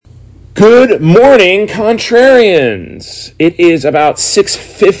Good morning, Contrarians. It is about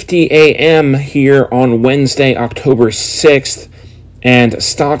 6:50 a.m. here on Wednesday, October 6th, and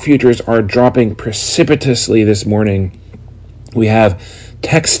stock futures are dropping precipitously this morning. We have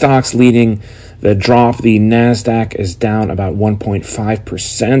tech stocks leading the drop. The NASDAQ is down about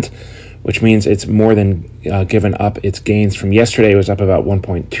 1.5%, which means it's more than given up its gains from yesterday. It was up about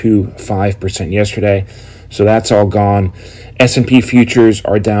 1.25% yesterday, so that's all gone. S&P futures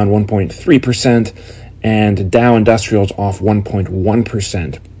are down 1.3%, and Dow Industrials off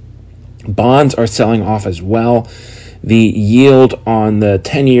 1.1%. Bonds are selling off as well. The yield on the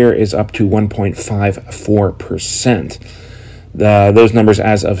 10-year is up to 1.54%. Those numbers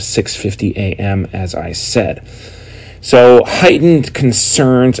as of 6:50 a.m., as I said. So heightened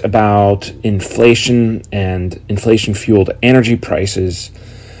concerns about inflation and inflation-fueled energy prices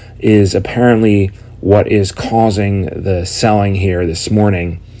is apparently what is causing the selling here this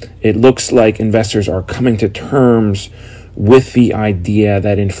morning. It looks like investors are coming to terms with the idea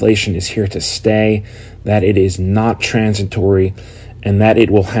that inflation is here to stay, that it is not transitory, and that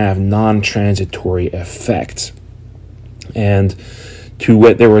it will have non-transitory effects. And to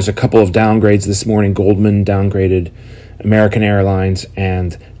wit, there was a couple of downgrades this morning. Goldman downgraded American Airlines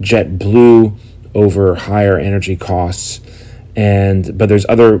and JetBlue over higher energy costs. But there's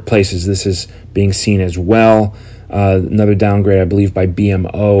other places this is being seen as well. Another downgrade, I believe, by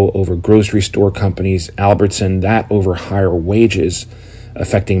BMO over grocery store companies, Albertson, that over higher wages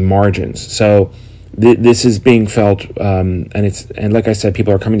affecting margins. So this is being felt, and like I said,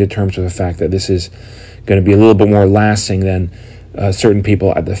 people are coming to terms with the fact that this is going to be a little bit more lasting than certain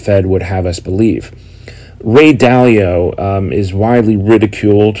people at the Fed would have us believe. Ray Dalio is widely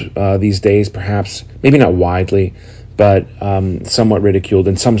ridiculed these days, perhaps, maybe not widely, but somewhat ridiculed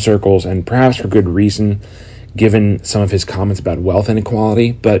in some circles, and perhaps for good reason, given some of his comments about wealth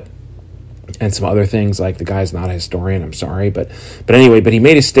inequality, and some other things, like the guy's not a historian, I'm sorry, but he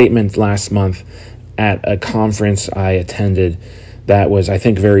made a statement last month at a conference I attended that was, I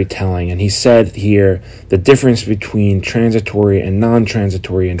think, very telling, and he said here, the difference between transitory and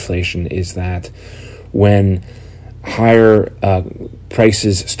non-transitory inflation is that when higher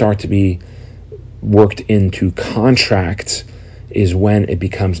prices start to be worked into contracts is when it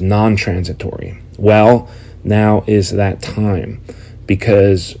becomes non-transitory. Well, now is that time,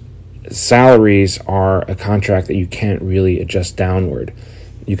 because salaries are a contract that you can't really adjust downward.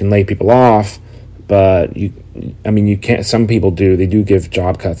 You can lay people off, but you can't. Some people do. They do give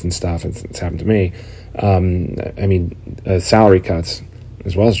job cuts and stuff. It's happened to me. Salary cuts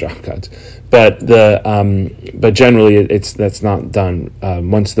as well as job cuts. But generally that's not done.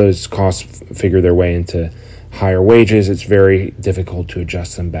 Once those costs figure their way into higher wages, it's very difficult to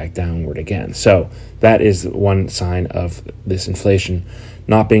adjust them back downward again. So that is one sign of this inflation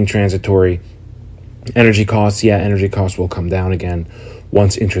not being transitory. Energy costs will come down again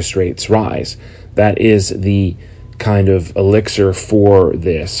once interest rates rise. That is the kind of elixir for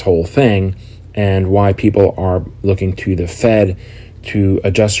this whole thing, and why people are looking to the Fed to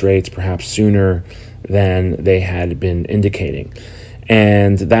adjust rates perhaps sooner than they had been indicating.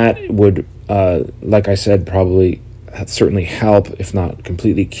 And that would, like I said, probably certainly help, if not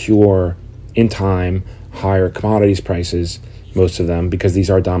completely cure in time, higher commodities prices, most of them, because these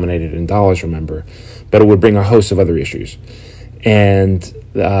are dominated in dollars, remember. But it would bring a host of other issues. And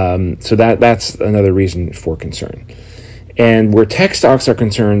so that's another reason for concern. And where tech stocks are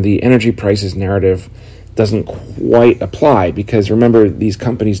concerned, the energy prices narrative doesn't quite apply, because remember, these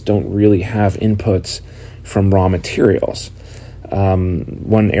companies don't really have inputs from raw materials.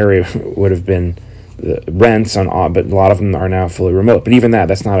 One area would have been the rents but a lot of them are now fully remote. But even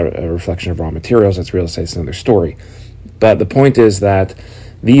that's not a reflection of raw materials. That's real estate. It's another story. But the point is that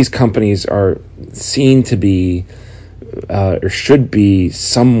these companies are seen to be or should be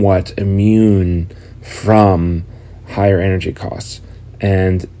somewhat immune from higher energy costs.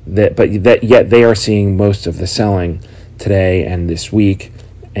 Yet they are seeing most of the selling today and this week,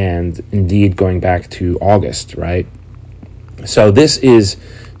 and indeed going back to August, right? So this is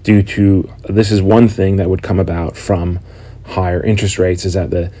one thing that would come about from higher interest rates, is that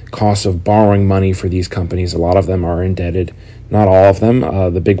the cost of borrowing money for these companies, a lot of them are indebted, not all of them.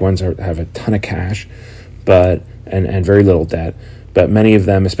 The big ones have a ton of cash, and very little debt. But many of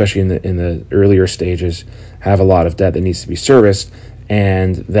them, especially in the earlier stages, have a lot of debt that needs to be serviced,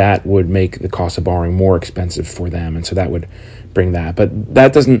 and that would make the cost of borrowing more expensive for them, and so that would bring that. But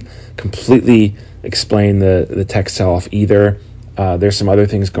that doesn't completely explain the tech sell-off either. There's some other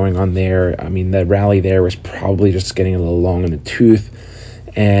things going on there. I mean, the rally there was probably just getting a little long in the tooth,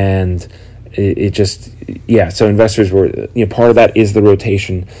 and So investors were, part of that is the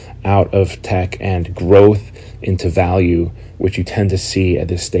rotation out of tech and growth into value, which you tend to see at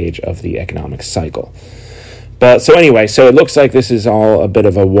this stage of the economic cycle. But so it looks like this is all a bit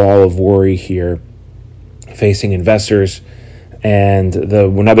of a wall of worry here facing investors. And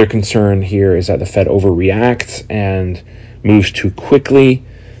another concern here is that the Fed overreacts and moves too quickly.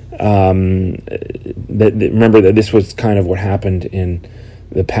 Remember that this was kind of what happened in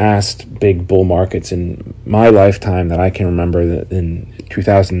the past big bull markets in my lifetime that I can remember, that in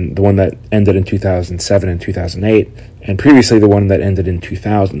 2000, the one that ended in 2007 and 2008, and previously the one that ended in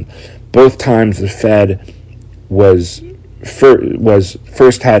 2000. Both times the Fed was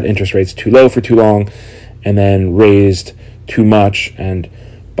first had interest rates too low for too long, and then raised too much and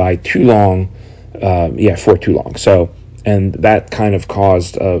by too long, for too long. So, and that kind of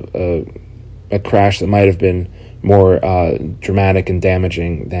caused a crash that might have been more dramatic and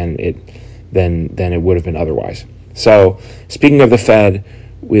damaging than it would have been otherwise. So, speaking of the Fed,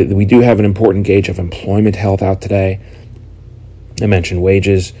 we do have an important gauge of employment health out today. I mentioned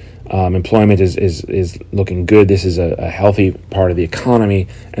wages. Employment is looking good. This is a healthy part of the economy,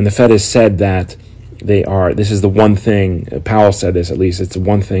 and the Fed has said that this is the one thing, Powell said this at least, it's the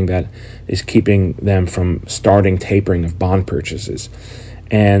one thing that is keeping them from starting tapering of bond purchases.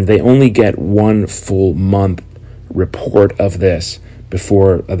 And they only get one full month report of this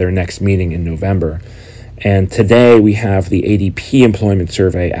before their next meeting in November. And today we have the ADP employment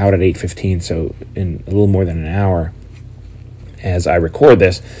survey out at 8:15, so in a little more than an hour as I record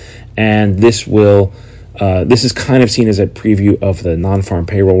this. And this is kind of seen as a preview of the non-farm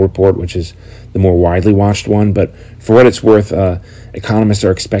payroll report, which is the more widely watched one. But for what it's worth, economists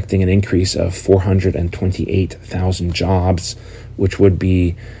are expecting an increase of 428,000 jobs, which would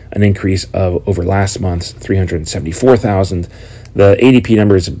be an increase of over last month's 374,000. The ADP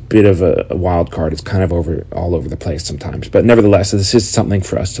number is a bit of a wild card. It's kind of all over the place sometimes. But nevertheless, this is something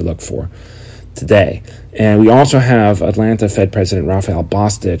for us to look for today. And we also have Atlanta Fed President Raphael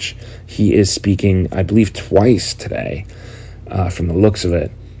Bostic. He is speaking, I believe, twice today, from the looks of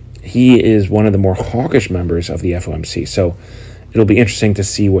it. He is one of the more hawkish members of the FOMC. So it'll be interesting to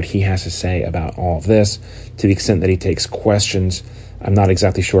see what he has to say about all of this, to the extent that he takes questions. I'm not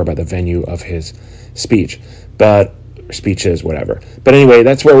exactly sure about the venue of his speech, but speeches, whatever. But anyway,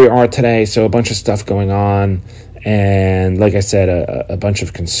 that's where we are today. So a bunch of stuff going on. And like I said, a bunch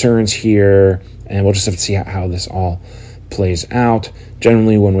of concerns here, and we'll just have to see how this all plays out.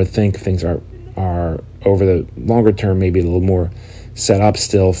 Generally, one would think things are over the longer term, maybe a little more set up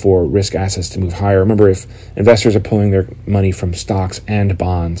still for risk assets to move higher. Remember, if investors are pulling their money from stocks and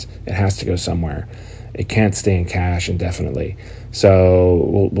bonds, it has to go somewhere. It can't stay in cash indefinitely.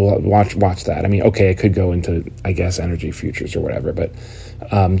 So we'll watch that. I mean, okay, it could go into, I guess, energy futures or whatever, but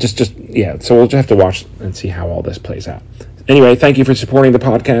so we'll just have to watch and see how all this plays out. Anyway, thank you for supporting the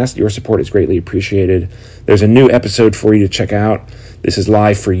podcast. Your support is greatly appreciated. There's a new episode for you to check out. This is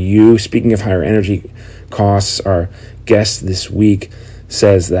live for you. Speaking of higher energy costs, our guest this week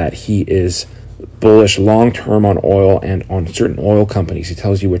says that he is bullish long-term on oil and on certain oil companies. He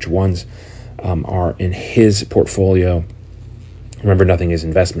tells you which ones are in his portfolio. Remember, nothing is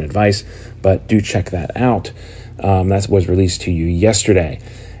investment advice, but do check that out. That was released to you yesterday.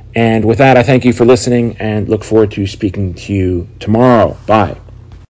 And with that, I thank you for listening and look forward to speaking to you tomorrow. Bye.